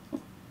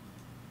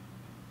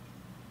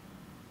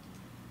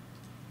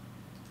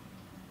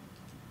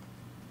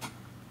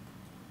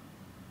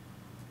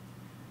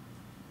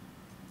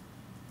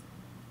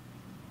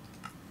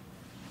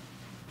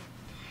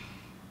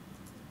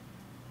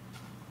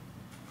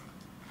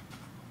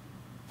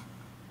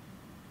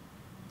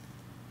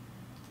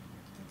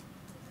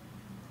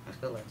 Let's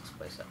go light this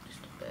place up just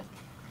a bit.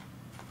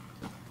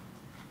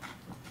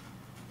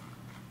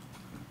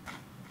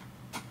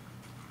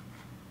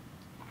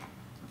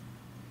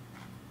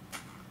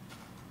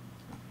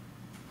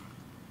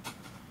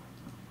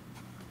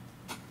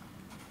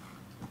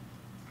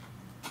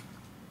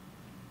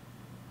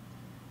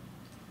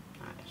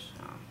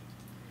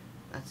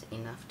 that's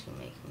enough to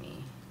make me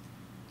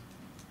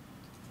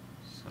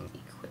some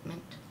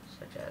equipment,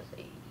 such as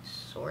a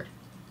sword.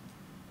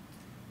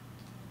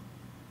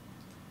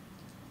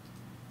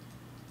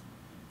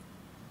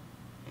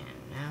 And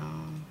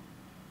now,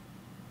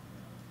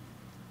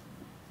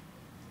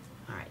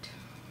 alright,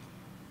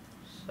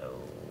 so,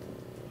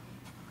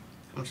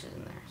 how much is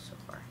in there so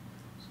far?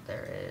 So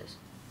there is,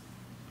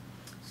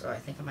 so I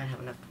think I might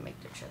have enough to make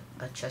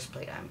a chest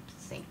plate, I'm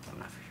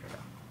not for sure though.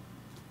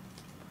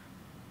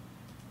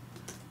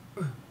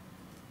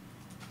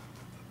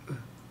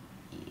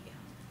 Yeah.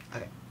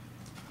 Okay.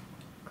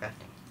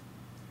 Crafting.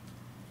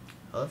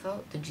 I love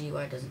how the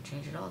GUI doesn't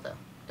change at all though.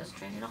 Doesn't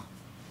change at all.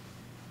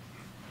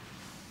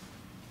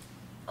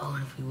 Oh,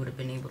 and if we would have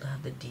been able to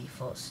have the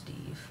default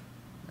Steve,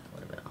 that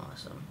would have been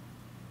awesome.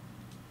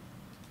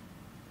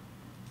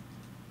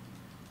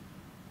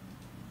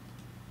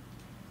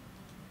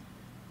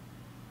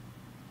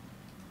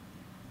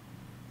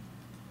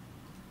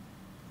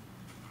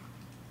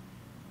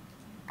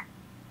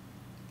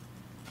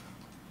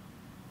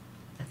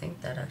 I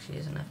think that actually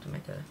is enough to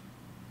make a...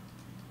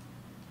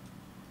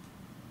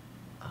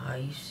 Are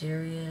you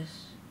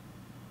serious?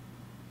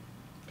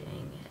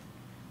 Dang it.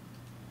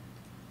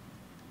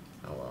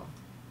 Oh well,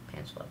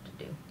 pants will have to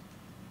do.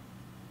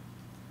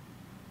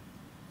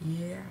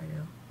 Yeah, I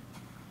know.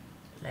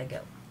 Let go.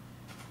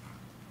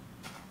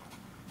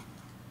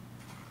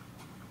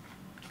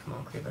 Come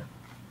on, Creeper.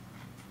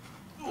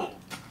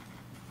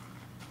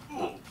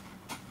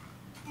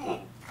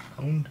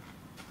 Owned.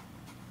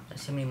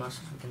 Let's see how many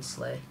monsters we can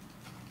slay.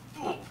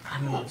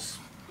 I'm in this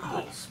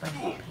spider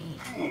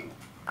pain.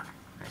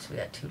 Alright, so we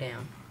got 2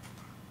 down.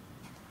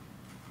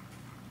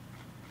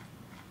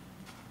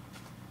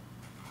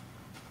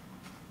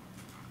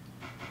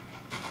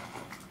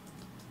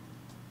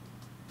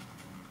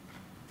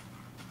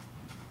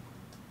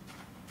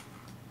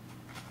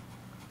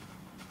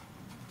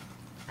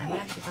 I haven't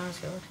actually found a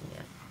skeleton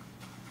yet.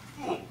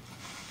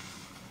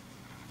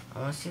 I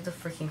want to see the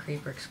freaking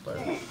creeper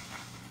explode.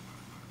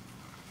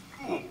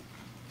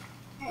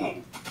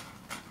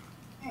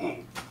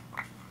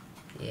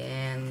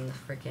 Yeah, and the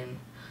freaking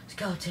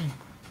skeleton.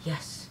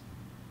 Yes.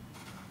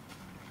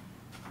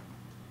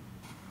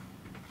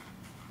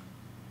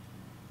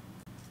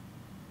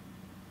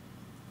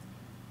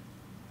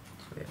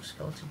 So we have a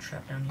skeleton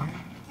trap down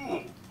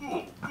here.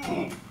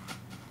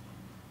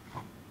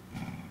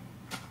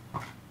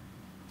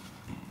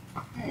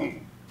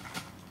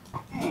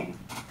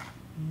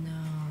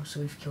 No,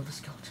 so we've killed a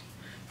skeleton.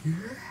 Yeah.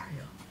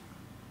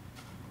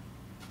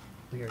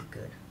 We are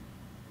good.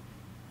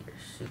 We are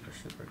super,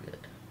 super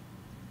good.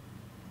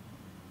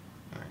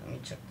 Alright, let me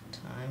check the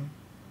time.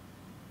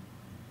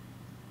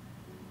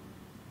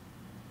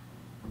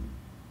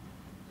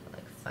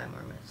 Like 5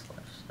 more minutes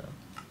left, so.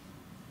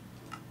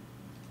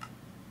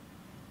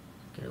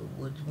 Let's get a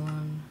woods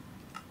one.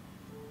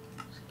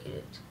 Let's get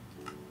it.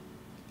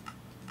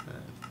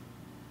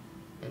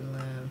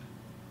 Inland.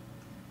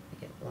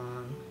 Make it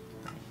long.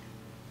 Right.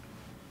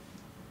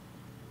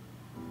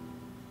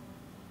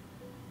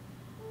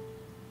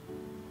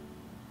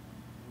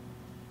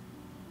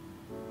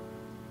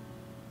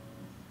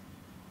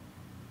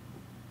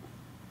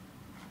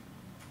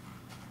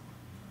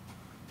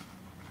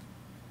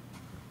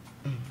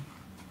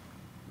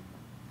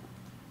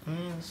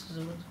 Yeah, this is a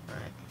woods.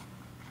 Right.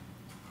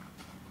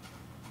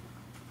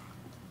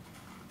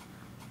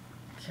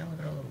 Can't look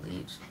at all the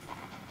leaves.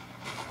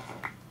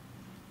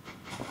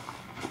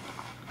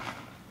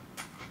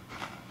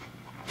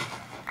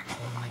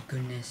 Oh my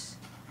goodness.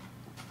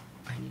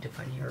 I need to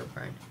find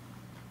Herobrine.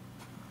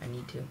 I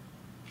need to.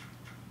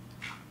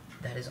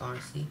 That is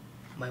honestly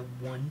my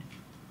one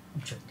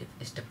objective,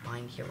 is to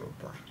find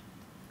Herobrine.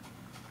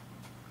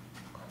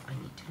 Oh, I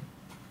need to.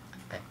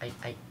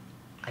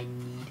 I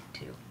need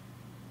to.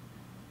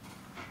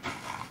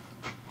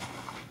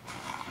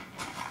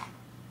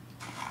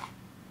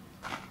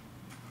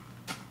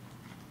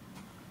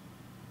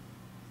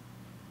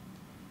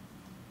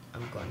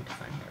 I'm going to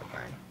find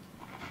Herobrine.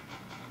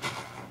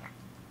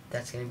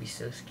 That's gonna be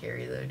so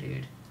scary though,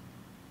 dude.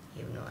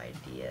 You have no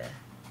idea.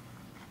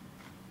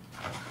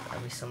 Oh,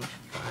 that'll be so much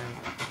fun.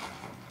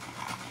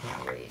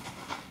 Can't wait.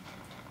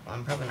 Well,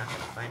 I'm probably not gonna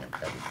find it, but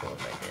that'd be cool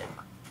if I did.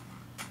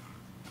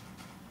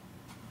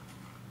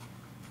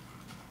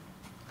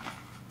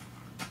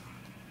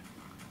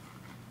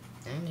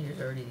 And here's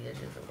already the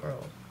edge of the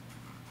world.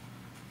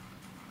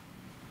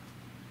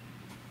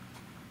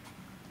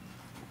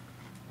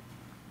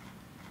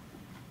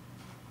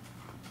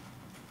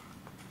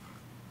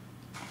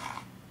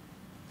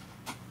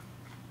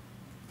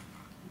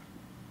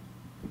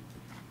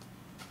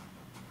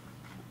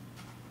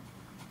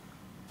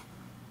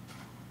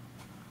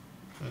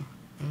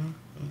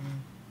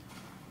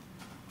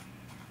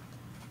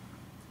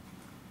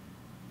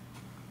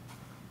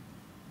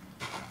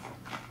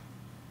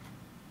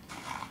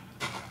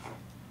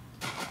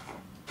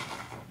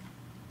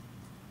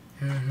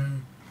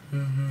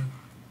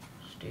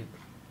 Stupid.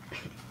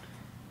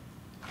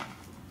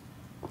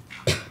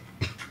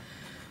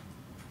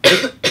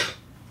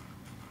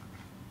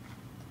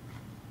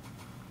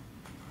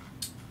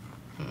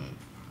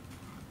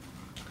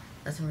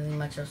 wasn't really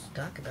much else to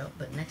talk about,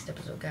 but next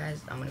episode,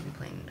 guys, I'm going to be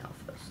playing an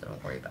alpha, so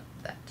don't worry about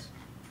that.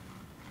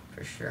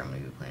 For sure, I'm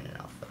going to be playing an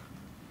alpha.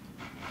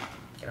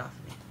 Get off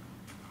of me.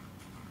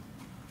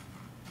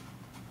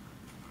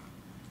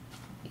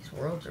 These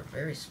worlds are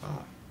very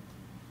small.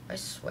 I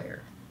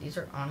swear, these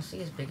are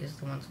honestly as big as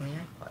the ones on the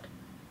iPod.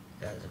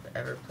 You guys have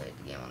ever played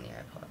the game on the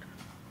iPod.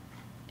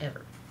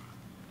 Ever.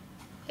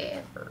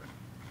 Ever.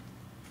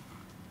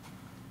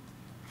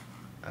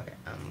 Okay,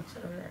 what's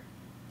that over there?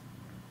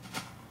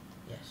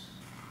 Yes.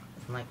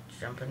 I'm like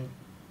jumping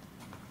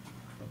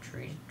from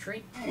tree to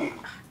tree. Ah,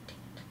 dang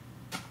it.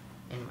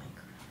 In Minecraft.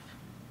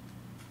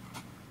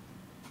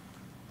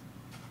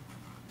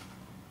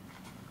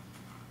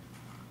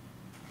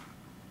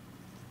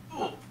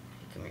 Hey,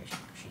 come here,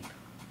 sheep.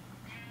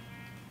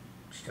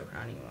 Just joking, I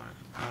don't even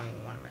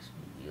want to mess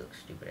with you. You look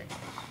stupid anyways.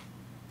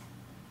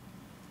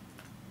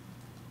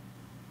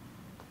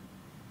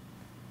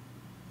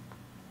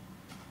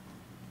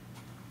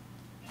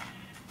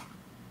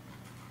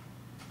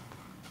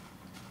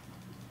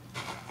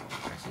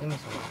 Give me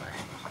some of those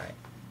mushrooms, alright.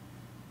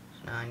 So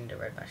now I need a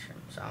red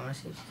mushroom. So I'm gonna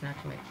see if you can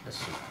actually make the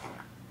soup.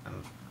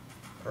 I'm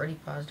already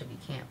positive you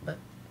can't, but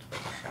it's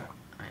worth a shot.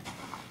 Alright.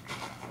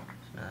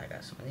 So now I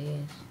got some of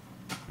these.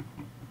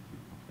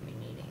 I'll be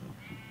needing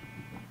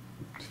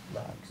 2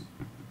 logs.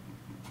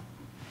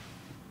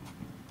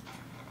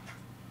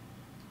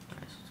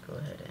 Alright, so let's go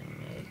ahead and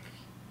make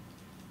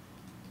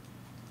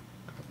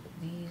a couple of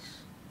these.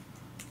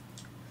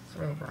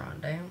 Throw her on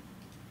down.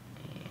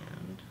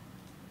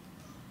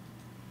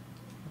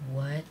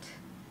 What?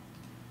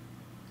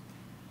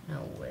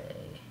 No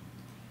way.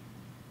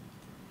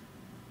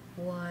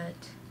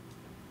 What?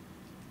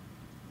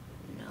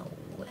 No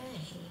way.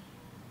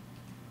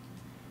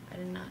 I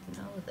did not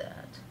know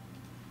that.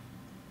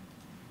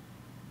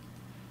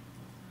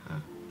 Huh.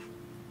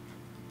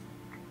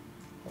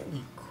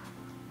 Holy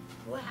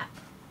crap.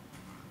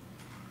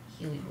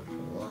 Heal you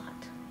a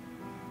lot.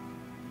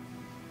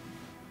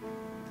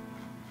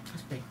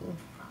 That's pretty cool.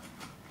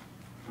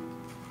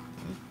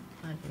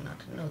 I did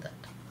not know that.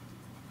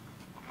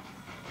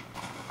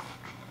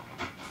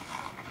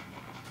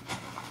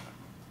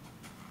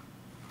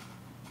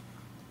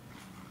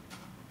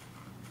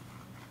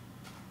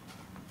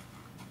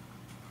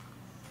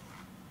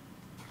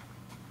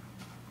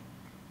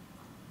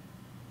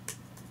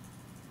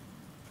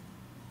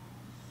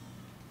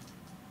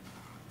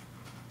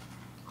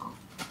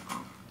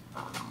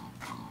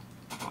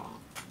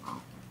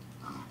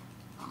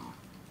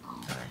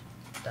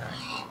 Die.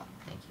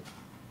 Thank you.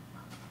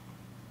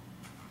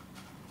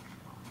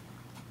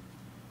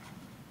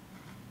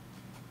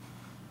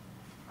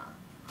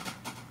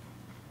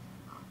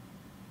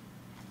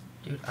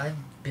 Dude, I've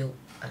built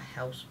a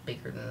house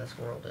bigger than this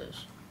world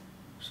is.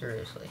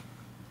 Seriously.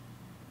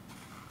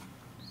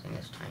 This thing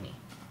is tiny.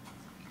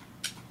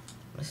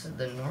 This is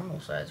the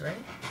normal size,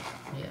 right?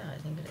 Yeah, I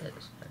think it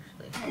is,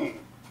 actually.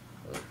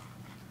 Ooh.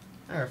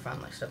 I never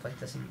found like stuff like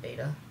this in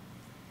beta.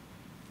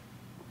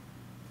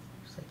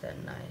 Just like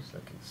that nice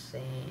looking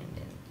sand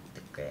and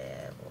the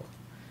gravel.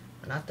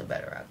 Not the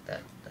bedrock,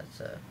 that's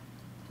the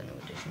new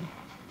addition.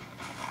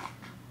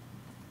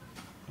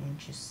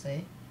 Wouldn't you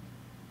say?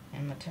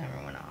 And my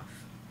timer went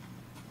off.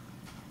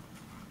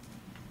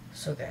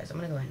 So guys, I'm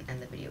gonna go ahead and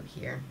end the video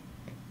here.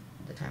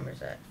 The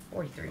timer's at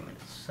 43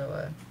 minutes, so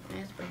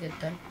yeah, it's a pretty good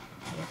time,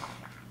 I guess.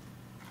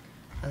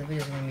 The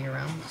video's gonna be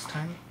around this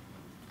time,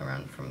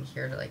 around from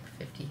here to like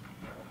 50,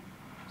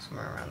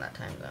 somewhere around that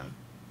time zone.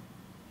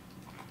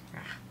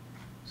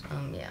 So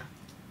yeah.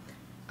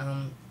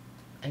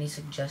 Any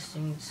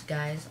suggestions,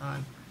 guys,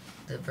 on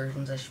the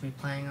versions I should be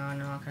playing on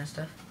and all that kind of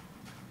stuff?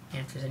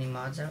 And if there's any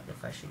mods out,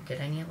 if I should get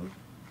any of them,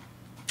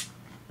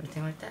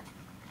 anything like that.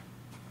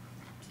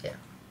 Yeah.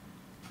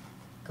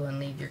 Go and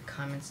leave your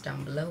comments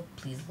down below.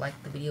 Please like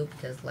the video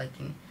because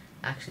liking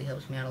actually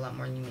helps me out a lot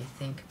more than you may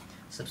think.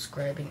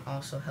 Subscribing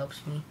also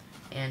helps me,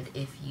 and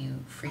if you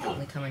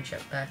frequently come and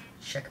check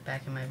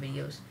back in my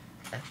videos,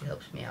 it actually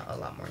helps me out a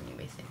lot more than you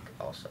may think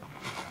also.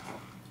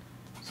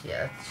 So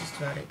yeah, that's just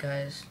about it,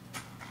 guys.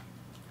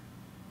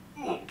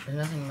 There's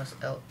nothing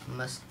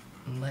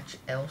much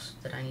else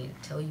that I need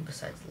to tell you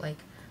besides like,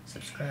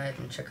 subscribe,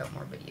 and check out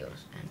more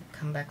videos, and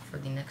come back for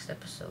the next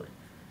episode.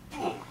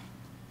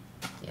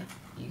 Yeah,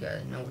 you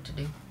guys know what to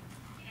do.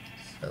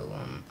 So,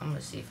 I'm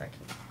gonna see if I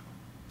can,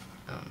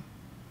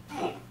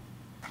 oh,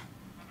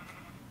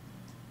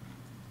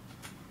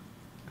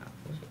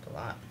 fills you up a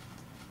lot.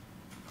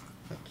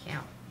 Holy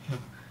cow. So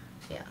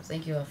yeah,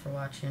 thank you all for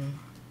watching,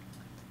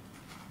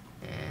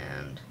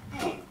 and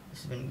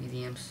this has been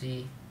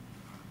VMC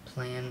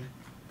playing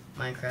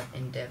Minecraft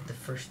indev, the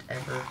first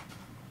ever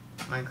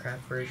Minecraft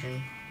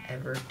version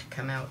ever to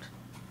come out.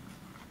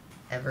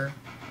 Ever.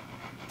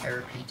 I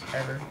repeat,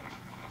 ever.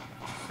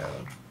 So,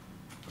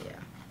 yeah.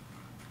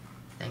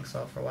 Thanks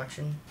all for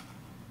watching.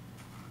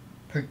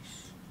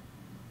 Peace.